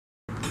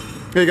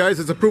Hey guys,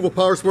 it's Approval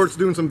Power Sports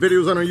doing some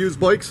videos on our used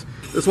bikes.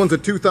 This one's a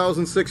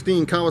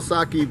 2016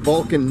 Kawasaki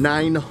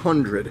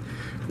VN900.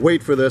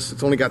 Wait for this,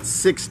 it's only got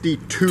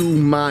 62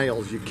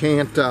 miles. You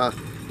can't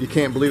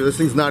believe it. This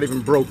thing's not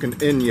even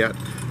broken in yet.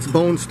 It's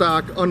bone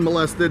stock,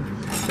 unmolested.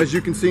 As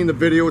you can see in the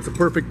video, it's a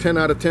perfect 10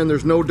 out of 10.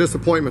 There's no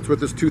disappointments with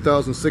this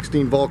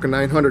 2016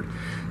 VN900. You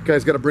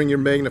guys got to bring your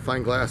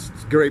magnifying glass.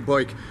 It's a great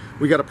bike.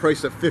 We got a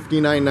price at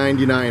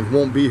 $59.99.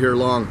 Won't be here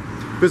long.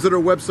 Visit our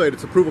website.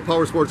 It's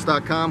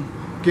approvalpowersports.com.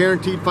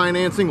 Guaranteed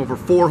financing, over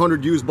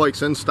 400 used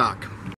bikes in stock.